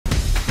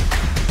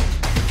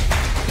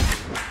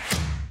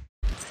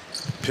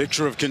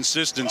Picture of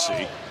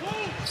consistency.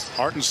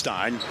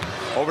 Hartenstein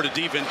over to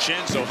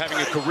DiVincenzo, having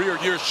a career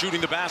year shooting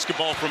the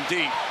basketball from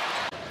deep.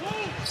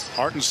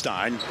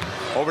 Hartenstein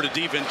over to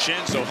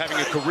DiVincenzo, having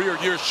a career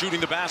year shooting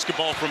the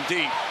basketball from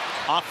deep.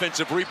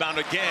 Offensive rebound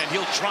again.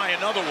 He'll try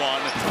another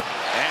one.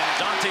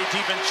 And Donte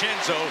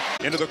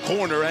DiVincenzo into the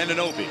corner, and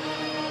Anunoby.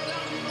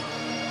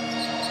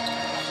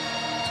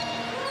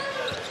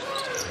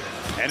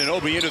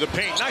 Anunoby into the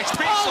paint. Nice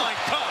baseline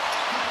cut.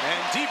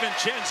 And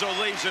DiVincenzo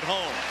lays it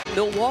home.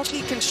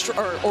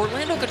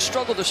 Orlando could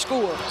struggle to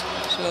score,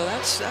 so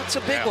that's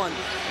a big one.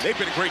 They've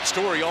been a great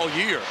story all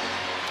year.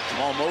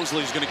 Jamal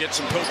Mosley's going to get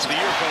some Coach of the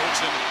Year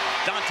votes, and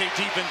Donte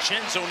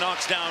DiVincenzo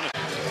knocks down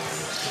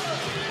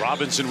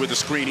Robinson with the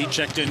screen. He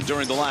checked in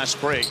during the last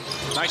break.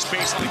 Nice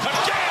baseline cut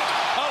again.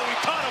 Oh, he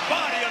caught a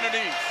body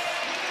underneath.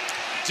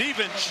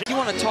 DiVincenzo. You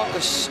want to talk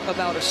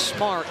about a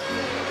smart,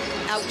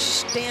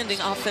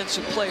 outstanding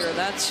offensive player.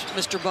 That's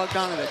Mr.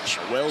 Bogdanovich.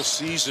 Well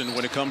seasoned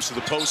when it comes to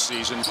the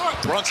postseason.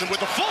 Brunson with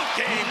the full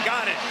game,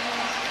 got it.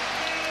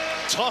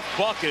 Tough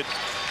bucket.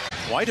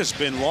 White has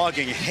been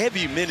logging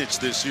heavy minutes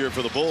this year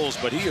for the Bulls,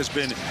 but he has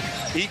been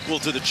equal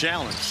to the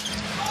challenge.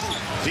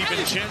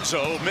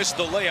 DiVincenzo missed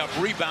the layup,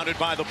 rebounded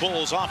by the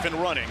Bulls, off and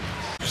running.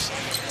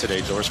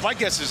 Today, Doris, my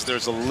guess is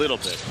there's a little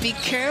bit. Be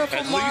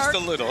careful, Mark. Mark. At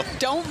least a little.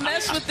 Don't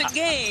mess with the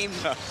game.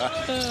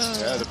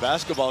 Yeah, the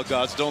basketball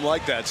gods don't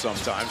like that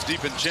sometimes.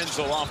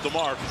 DiVincenzo off the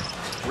mark,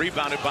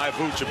 rebounded by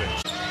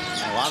Vucevic.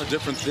 A lot of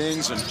different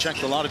things and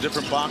checked a lot of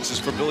different boxes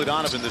for Billy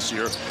Donovan this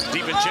year.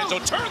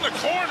 DiVincenzo turned the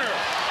corner.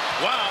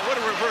 Wow, what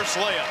a reverse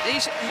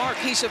layup. Mark,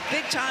 he's a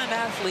big-time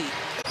athlete.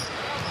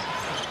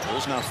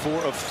 Bulls now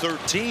 4 of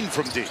 13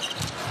 from deep.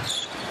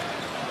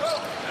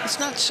 It's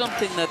not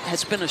something that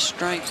has been a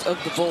strength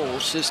of the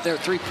Bulls, is their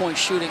three-point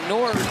shooting,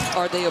 nor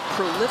are they a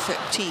prolific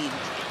team.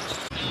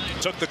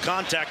 Took the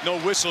contact, no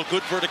whistle,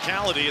 good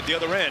verticality at the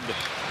other end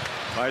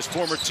by his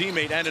former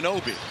teammate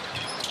Anunoby.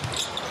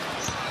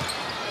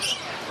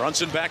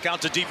 Brunson back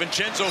out to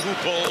DiVincenzo, who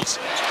pulls,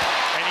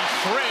 and he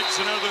threads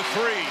another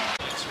three.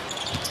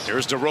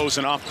 Here's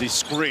DeRozan off the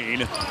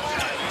screen.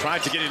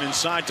 Tried to get it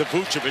inside to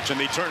Vucevic, and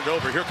they turn it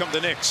over. Here come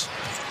the Knicks.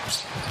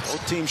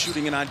 Both teams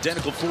shooting an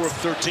identical 4 of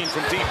 13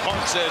 from deep.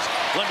 Punk says,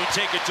 let me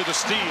take it to the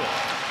steal.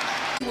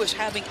 He was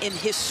having an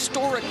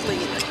historically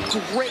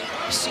great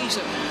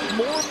season.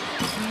 More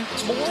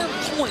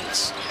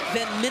points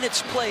than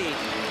minutes played.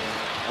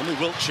 Only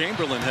Wilt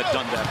Chamberlain had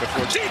done that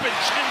before.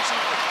 DiVincenzo!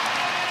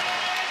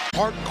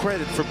 Part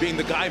credit for being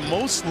the guy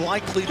most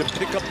likely to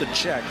pick up the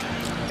check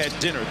at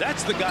dinner.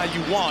 That's the guy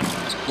you want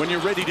when you're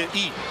ready to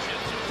eat.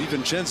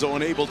 DiVincenzo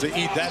unable to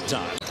eat that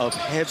time of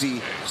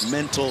heavy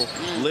mental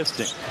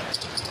lifting.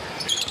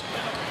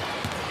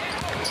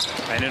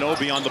 And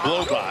Anunoby on the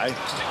blow-by.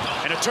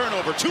 And a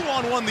turnover,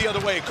 2-on-1 the other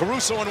way.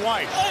 Caruso and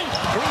White.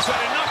 Caruso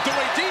had it knocked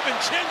away.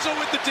 DiVincenzo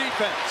with the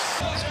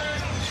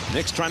defense.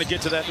 Knicks trying to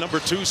get to that number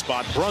 2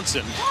 spot.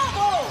 Brunson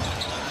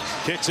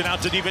kicks it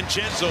out to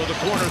DiVincenzo. The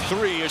corner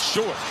 3 is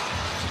short.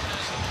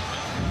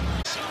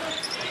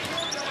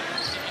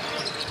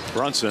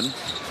 Brunson.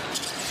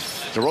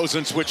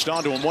 DeRozan switched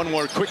onto him. One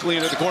more quickly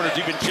into the corner.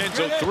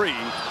 DiVincenzo 3.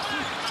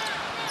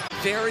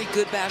 Very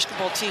good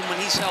basketball team when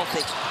he's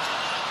healthy.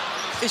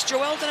 Is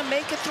Joel going to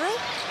make it through?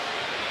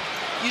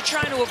 You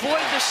trying to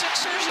avoid the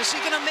Sixers? Is he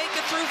going to make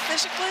it through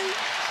physically?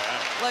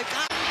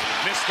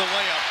 Missed the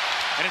layup.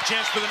 And a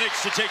chance for the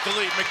Knicks to take the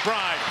lead.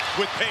 McBride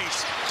with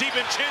pace.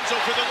 DiVincenzo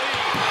for the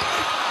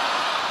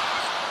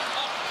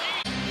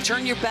lead.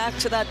 Turn your back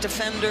to that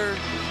defender.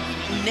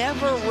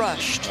 Never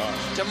rushed.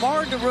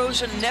 DeMar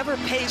DeRozan never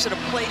pays at a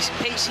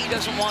pace he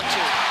doesn't want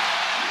to.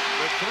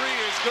 The 3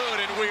 is good,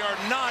 and we are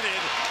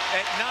knotted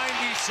at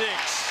 96.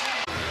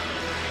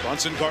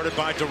 Brunson guarded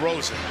by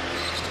DeRozan.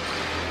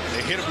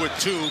 They hit him with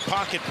 2.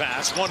 Pocket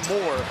pass. One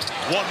more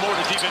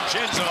to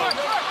DiVincenzo.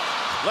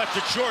 Left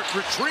it short,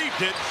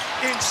 retrieved it.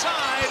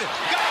 Inside,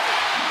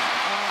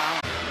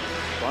 got it!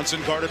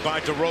 Brunson guarded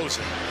by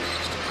DeRozan.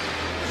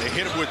 They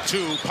hit him with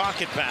 2.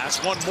 Pocket pass.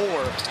 One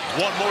more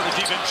to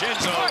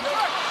DiVincenzo.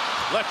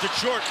 Left it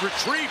short,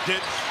 retrieved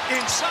it.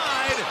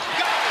 Inside,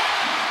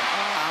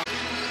 got it!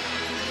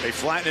 They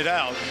flatten it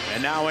out,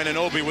 and now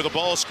Anunoby with a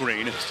ball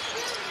screen.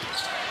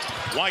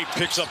 White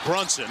picks up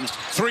Brunson.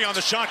 3 on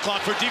the shot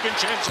clock for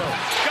DiVincenzo.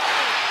 Got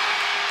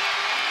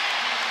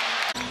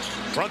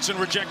it! Brunson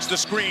rejects the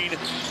screen.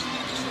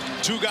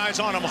 2 guys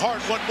on him.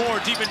 Hart, one more.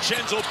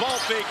 DiVincenzo ball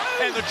fake,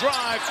 and the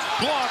drive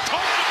blocked.